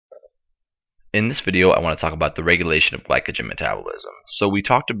In this video, I want to talk about the regulation of glycogen metabolism. So we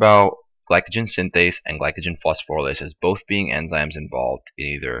talked about glycogen synthase and glycogen phosphorylase as both being enzymes involved in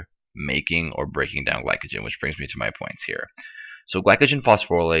either making or breaking down glycogen, which brings me to my points here. So glycogen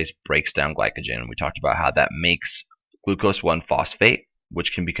phosphorylase breaks down glycogen. We talked about how that makes glucose 1-phosphate,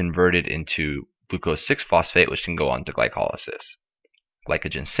 which can be converted into glucose 6-phosphate, which can go on to glycolysis.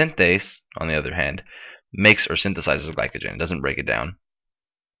 Glycogen synthase, on the other hand, makes or synthesizes glycogen. It doesn't break it down.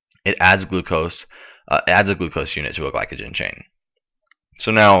 It adds glucose, adds a glucose unit to a glycogen chain. So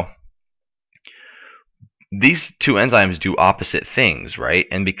now, these two enzymes do opposite things, right?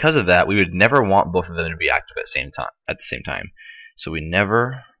 And because of that, we would never want both of them to be active at the same time. So we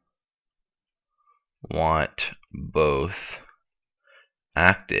never want both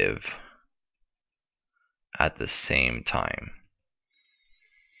active at the same time.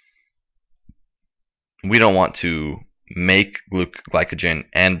 We don't want to make glycogen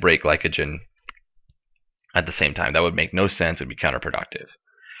and break glycogen at the same time. That would make no sense. It would be counterproductive.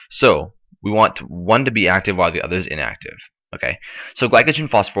 So we want one to be active while the other is inactive. Okay. So glycogen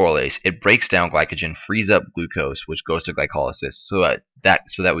phosphorylase, it breaks down glycogen, frees up glucose, which goes to glycolysis, so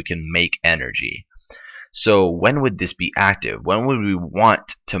that we can make energy. So when would this be active? When would we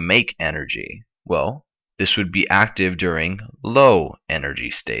want to make energy? Well, this would be active during low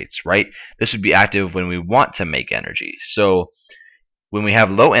energy states, right? This would be active when we want to make energy. So when we have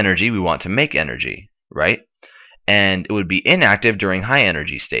low energy, we want to make energy, right? And it would be inactive during high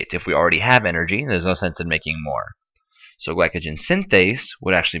energy states. If we already have energy, there's no sense in making more. So glycogen synthase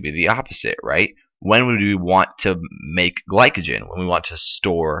would actually be the opposite, right? When would we want to make glycogen? When we want to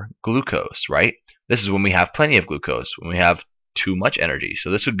store glucose, right? This is when we have plenty of glucose, when we have too much energy. So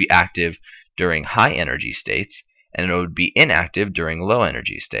this would be active during high energy states, and it would be inactive during low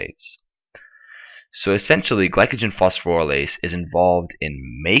energy states. So essentially, glycogen phosphorylase is involved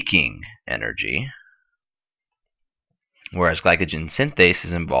in making energy, whereas glycogen synthase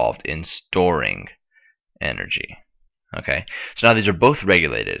is involved in storing energy. Okay, so now these are both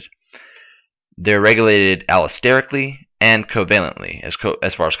regulated. They're regulated allosterically and covalently, as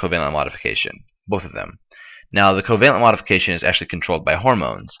far as covalent modification, both of them. Now, the covalent modification is actually controlled by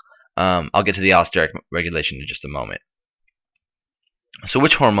hormones. I'll get to the allosteric regulation in just a moment. So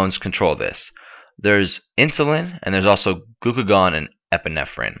which hormones control this? There's insulin, and there's also glucagon and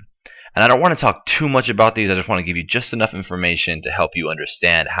epinephrine. And I don't want to talk too much about these. I just want to give you just enough information to help you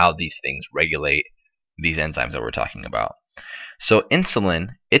understand how these things regulate these enzymes that we're talking about. So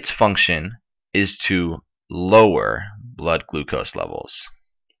insulin, its function is to lower blood glucose levels.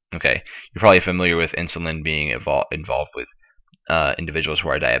 Okay, you're probably familiar with insulin being involved with individuals who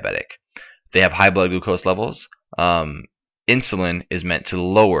are diabetic. They have high blood glucose levels. Insulin is meant to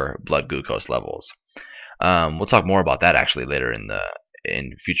lower blood glucose levels. We'll talk more about that actually later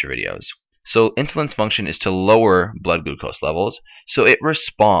in future videos. So insulin's function is to lower blood glucose levels, so it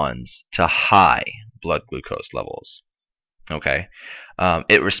responds to high blood glucose levels. Okay,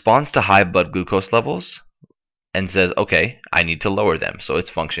 it responds to high blood glucose levels and says, okay, I need to lower them. So its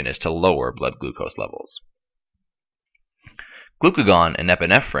function is to lower blood glucose levels. Glucagon and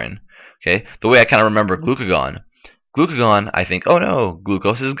epinephrine, okay, the way I kind of remember glucagon, I think, oh no,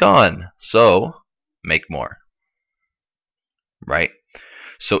 glucose is gone, so make more, right?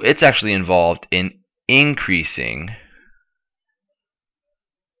 So it's actually involved in increasing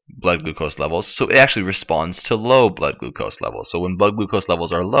blood glucose levels, so it actually responds to low blood glucose levels. So when blood glucose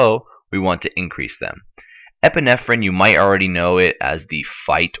levels are low, we want to increase them. Epinephrine, you might already know it as the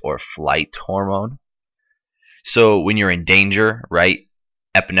fight or flight hormone. So when you're in danger, right,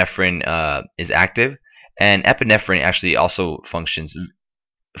 epinephrine is active, and epinephrine actually also functions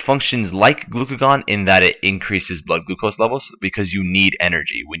like glucagon in that it increases blood glucose levels because you need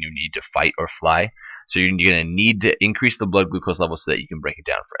energy when you need to fight or fly. So you're going to need to increase the blood glucose levels so that you can break it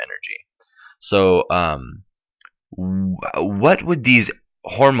down for energy. So what would these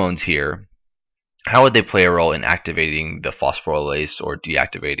hormones here, how would they play a role in activating the phosphorylase or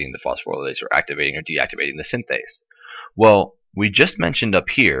deactivating the phosphorylase, or activating or deactivating the synthase? Well, we just mentioned up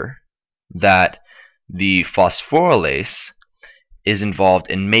here that the phosphorylase is involved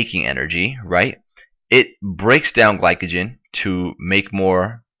in making energy, right? It breaks down glycogen to make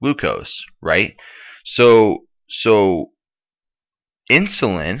more glucose, right? So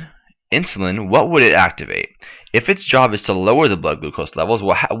insulin, what would it activate? If its job is to lower the blood glucose levels,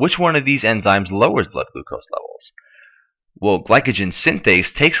 well, which one of these enzymes lowers blood glucose levels? Well, glycogen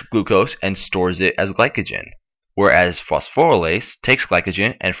synthase takes glucose and stores it as glycogen, whereas phosphorylase takes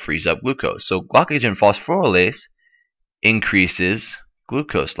glycogen and frees up glucose. So glycogen phosphorylase increases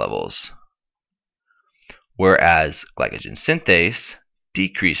glucose levels, whereas glycogen synthase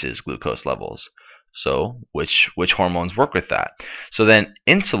decreases glucose levels. So which hormones work with that? So then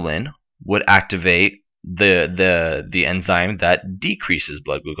insulin would activate the enzyme that decreases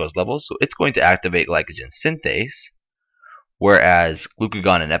blood glucose levels. So it's going to activate glycogen synthase, whereas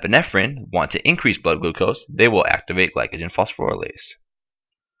glucagon and epinephrine want to increase blood glucose. They will activate glycogen phosphorylase.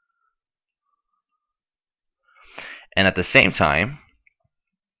 And at the same time,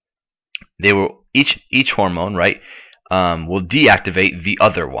 they will each hormone, right, will deactivate the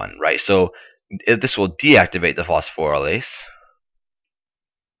other one, right? So this will deactivate the phosphorylase,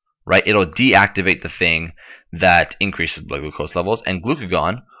 right? It'll deactivate the thing that increases blood glucose levels, and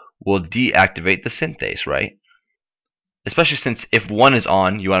glucagon will deactivate the synthase, right? Especially since if one is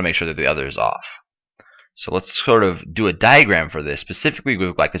on, you want to make sure that the other is off. So let's sort of do a diagram for this, specifically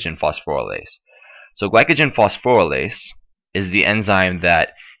with glycogen phosphorylase. So glycogen phosphorylase is the enzyme that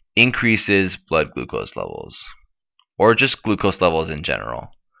increases blood glucose levels, or just glucose levels in general.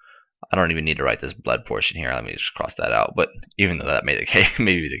 I don't even need to write this blood portion here. Let me just cross that out. But even though that may be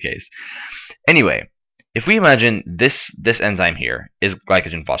the case. Anyway, if we imagine this enzyme here is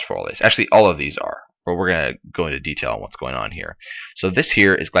glycogen phosphorylase. Actually, all of these are. But we're going to go into detail on what's going on here. So this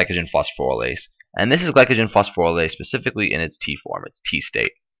here is glycogen phosphorylase. And this is glycogen phosphorylase specifically in its T form, its T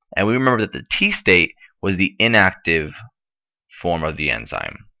state. And we remember that the T state was the inactive form of the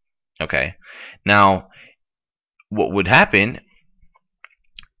enzyme. Okay. Now, what would happen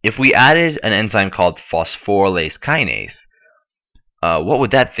if we added an enzyme called phosphorylase kinase? What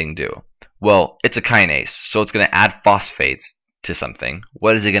would that thing do? Well, it's a kinase, so it's going to add phosphates to something.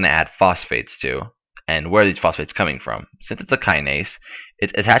 What is it going to add phosphates to? And where are these phosphates coming from? Since it's a kinase,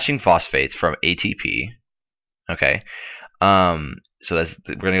 it's attaching phosphates from ATP. Okay. So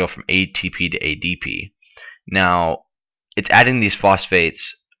we're going to go from ATP to ADP. Now, it's adding these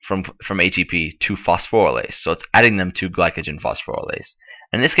phosphates from ATP to phosphorylase. So it's adding them to glycogen phosphorylase.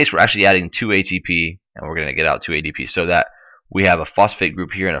 In this case, we're actually adding 2 ATP, and we're going to get out 2 ADP, so that we have a phosphate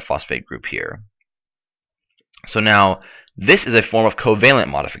group here and a phosphate group here. So now, this is a form of covalent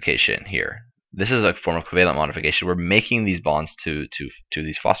modification here. This is a form of covalent modification. We're making these bonds to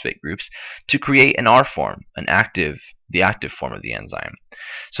these phosphate groups to create an R form, the active form of the enzyme.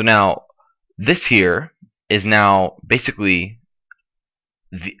 So now, this here is now basically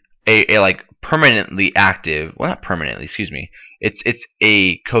a like permanently active, well, not permanently, excuse me. It's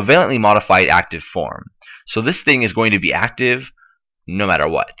a covalently modified active form. So this thing is going to be active no matter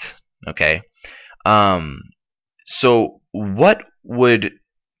what. Okay. So what would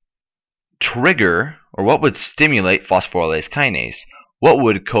trigger, or what would stimulate phosphorylase kinase? What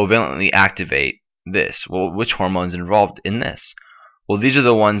would covalently activate this? Well, which hormones involved in this? Well, these are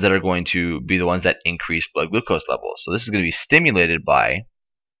the ones that are going to be the ones that increase blood glucose levels. So this is going to be stimulated by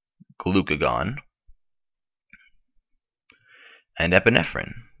glucagon and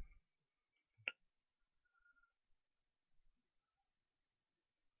epinephrine.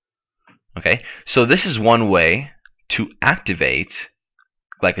 Okay, so this is one way to activate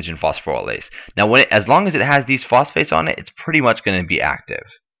glycogen phosphorylase. Now, as long as it has these phosphates on it, it's pretty much going to be active.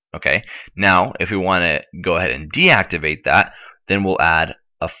 Okay. Now, if we want to go ahead and deactivate that, then we'll add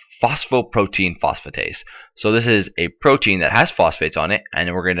a phosphoprotein phosphatase. So this is a protein that has phosphates on it,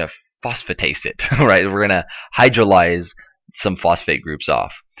 and we're going to phosphatase it. Right? We're going to hydrolyze some phosphate groups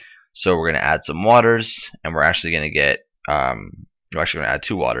off. So we're going to add some waters, and we're actually going to get we're actually going to add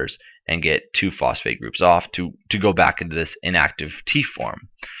 2 waters and get 2 phosphate groups off to go back into this inactive T form.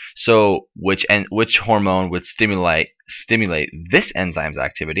 So which hormone would stimulate this enzyme's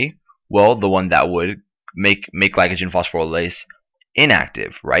activity? Well, the one that would make glycogen phosphorylase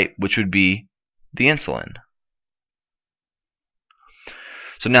inactive, right? Which would be the insulin.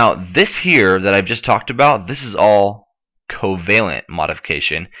 So now this here that I've just talked about, this is all covalent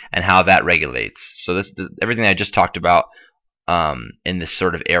modification and how that regulates. So everything I just talked about in this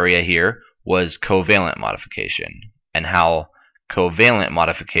sort of area here was covalent modification, and how covalent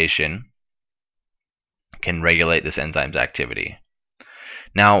modification can regulate this enzyme's activity.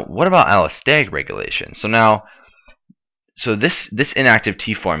 Now, what about allosteric regulation? So this inactive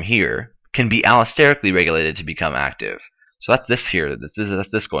T form here can be allosterically regulated to become active. So that's this here. That's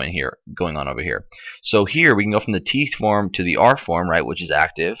this going on over here. So here we can go from the T form to the R form, right, which is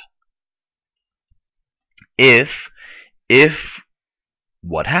active. If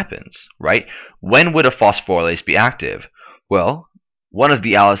what happens, right? When would a phosphorylase be active? Well, one of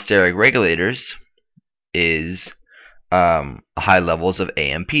the allosteric regulators is high levels of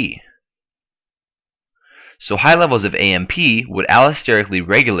AMP. So high levels of AMP would allosterically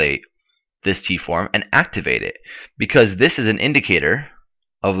regulate this T form and activate it, because this is an indicator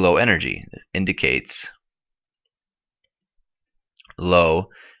of low energy. It indicates low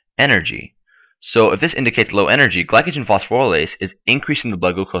energy. So if this indicates low energy, glycogen phosphorylase is increasing the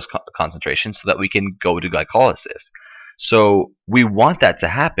blood glucose concentration so that we can go to glycolysis. So we want that to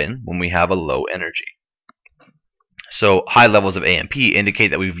happen when we have a low energy. So high levels of AMP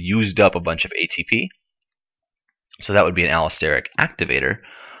indicate that we've used up a bunch of ATP. So that would be an allosteric activator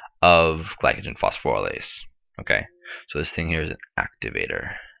of glycogen phosphorylase. Okay, so this thing here is an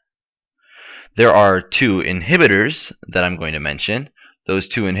activator. There are two inhibitors that I'm going to mention. Those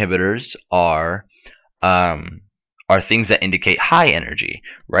two inhibitors are things that indicate high energy,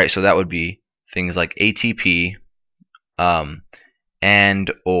 right? So that would be things like ATP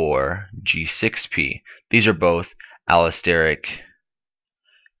and or G6P. These are both allosteric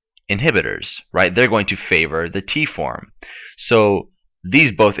inhibitors, right? They're going to favor the T form. So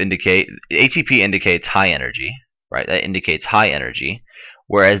these both indicate, ATP indicates high energy, right? That indicates high energy,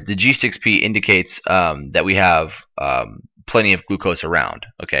 whereas the G6P indicates that we have plenty of glucose around,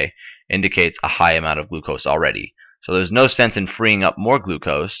 okay? Indicates a high amount of glucose already. So there's no sense in freeing up more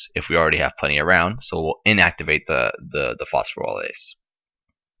glucose if we already have plenty around, so we'll inactivate the phosphorylase.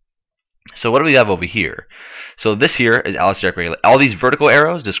 So what do we have over here? So this here is allosteric regulation. All these vertical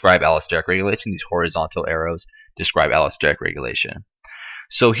arrows describe allosteric regulation. These horizontal arrows describe allosteric regulation.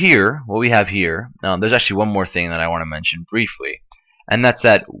 So here, what we have here, there's actually one more thing that I want to mention briefly, and that's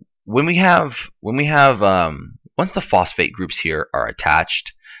that once the phosphate groups here are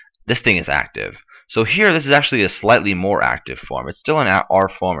attached, this thing is active. So here, this is actually a slightly more active form. It's still an R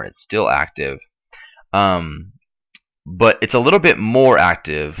form, and it's still active, but it's a little bit more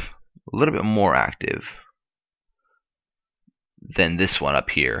active than this one up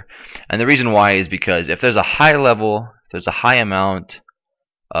here. And the reason why is because if there's a high amount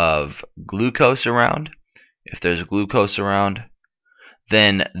of glucose around,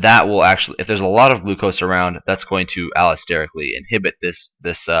 then that will actually, if there's a lot of glucose around, that's going to allosterically inhibit this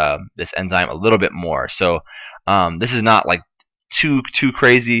enzyme a little bit more. So this is not like too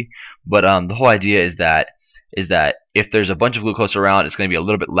crazy, but the whole idea is that if there's a bunch of glucose around, it's going to be a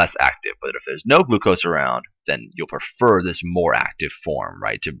little bit less active. But if there's no glucose around, then you'll prefer this more active form,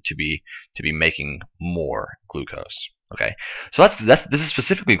 right? To be making more glucose. Okay, so this is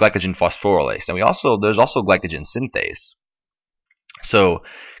specifically glycogen phosphorylase, and there's also glycogen synthase. So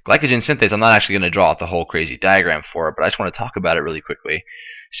glycogen synthase, I'm not actually going to draw out the whole crazy diagram for it, but I just want to talk about it really quickly.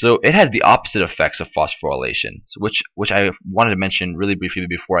 So it has the opposite effects of phosphorylation, which I wanted to mention really briefly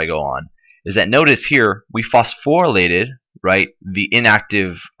before I go on. Is that notice here we phosphorylated, right, the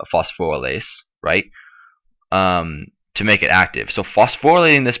inactive phosphorylase, right, to make it active. So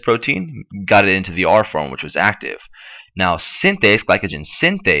phosphorylating this protein got it into the R form, which was active. Now synthase, glycogen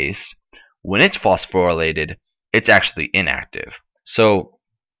synthase, when it's phosphorylated, it's actually inactive. So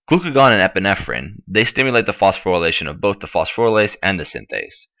glucagon and epinephrine, they stimulate the phosphorylation of both the phosphorylase and the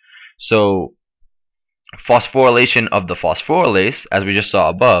synthase. So phosphorylation of the phosphorylase, as we just saw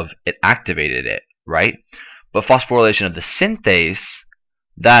above, it activated it, right? But phosphorylation of the synthase,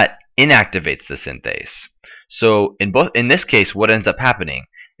 that inactivates the synthase. So in this case, what ends up happening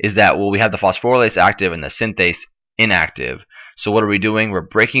is that, well, we have the phosphorylase active and the synthase inactive. So what are we doing? We're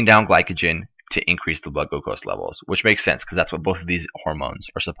breaking down glycogen to increase the blood glucose levels, which makes sense because that's what both of these hormones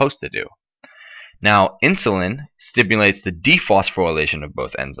are supposed to do. Now, insulin stimulates the dephosphorylation of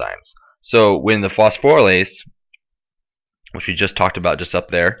both enzymes. So when the phosphorylase, which we just talked about just up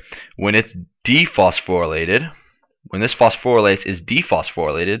there, when it's dephosphorylated, when this phosphorylase is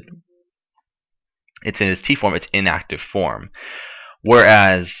dephosphorylated, it's in its T form, it's inactive form.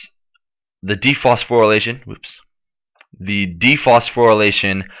 Whereas the dephosphorylation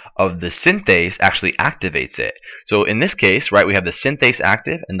of the synthase actually activates it. So in this case, right, we have the synthase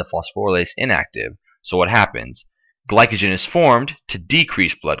active and the phosphorylase inactive. So what happens? Glycogen is formed to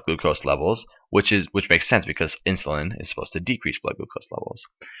decrease blood glucose levels, which makes sense because insulin is supposed to decrease blood glucose levels.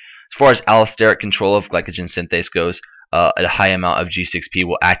 As far as allosteric control of glycogen synthase goes, a high amount of G6P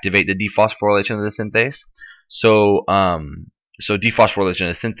will activate the dephosphorylation of the synthase. So dephosphorylation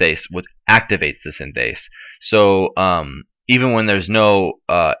of the synthase activates the synthase. So even when there's no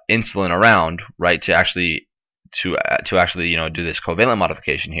insulin around, right, to actually do this covalent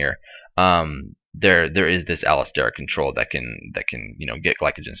modification here, there is this allosteric control that can get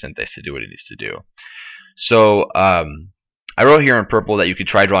glycogen synthase to do what it needs to do. So I wrote here in purple that you could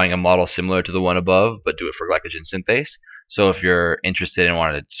try drawing a model similar to the one above, but do it for glycogen synthase. So if you're interested and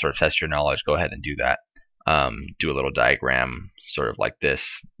wanted to sort of test your knowledge, go ahead and do that. Do a little diagram sort of like this,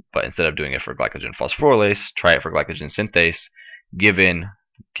 but instead of doing it for glycogen phosphorylase, try it for glycogen synthase, given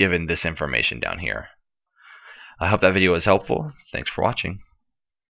this information down here. I hope that video was helpful. Thanks for watching.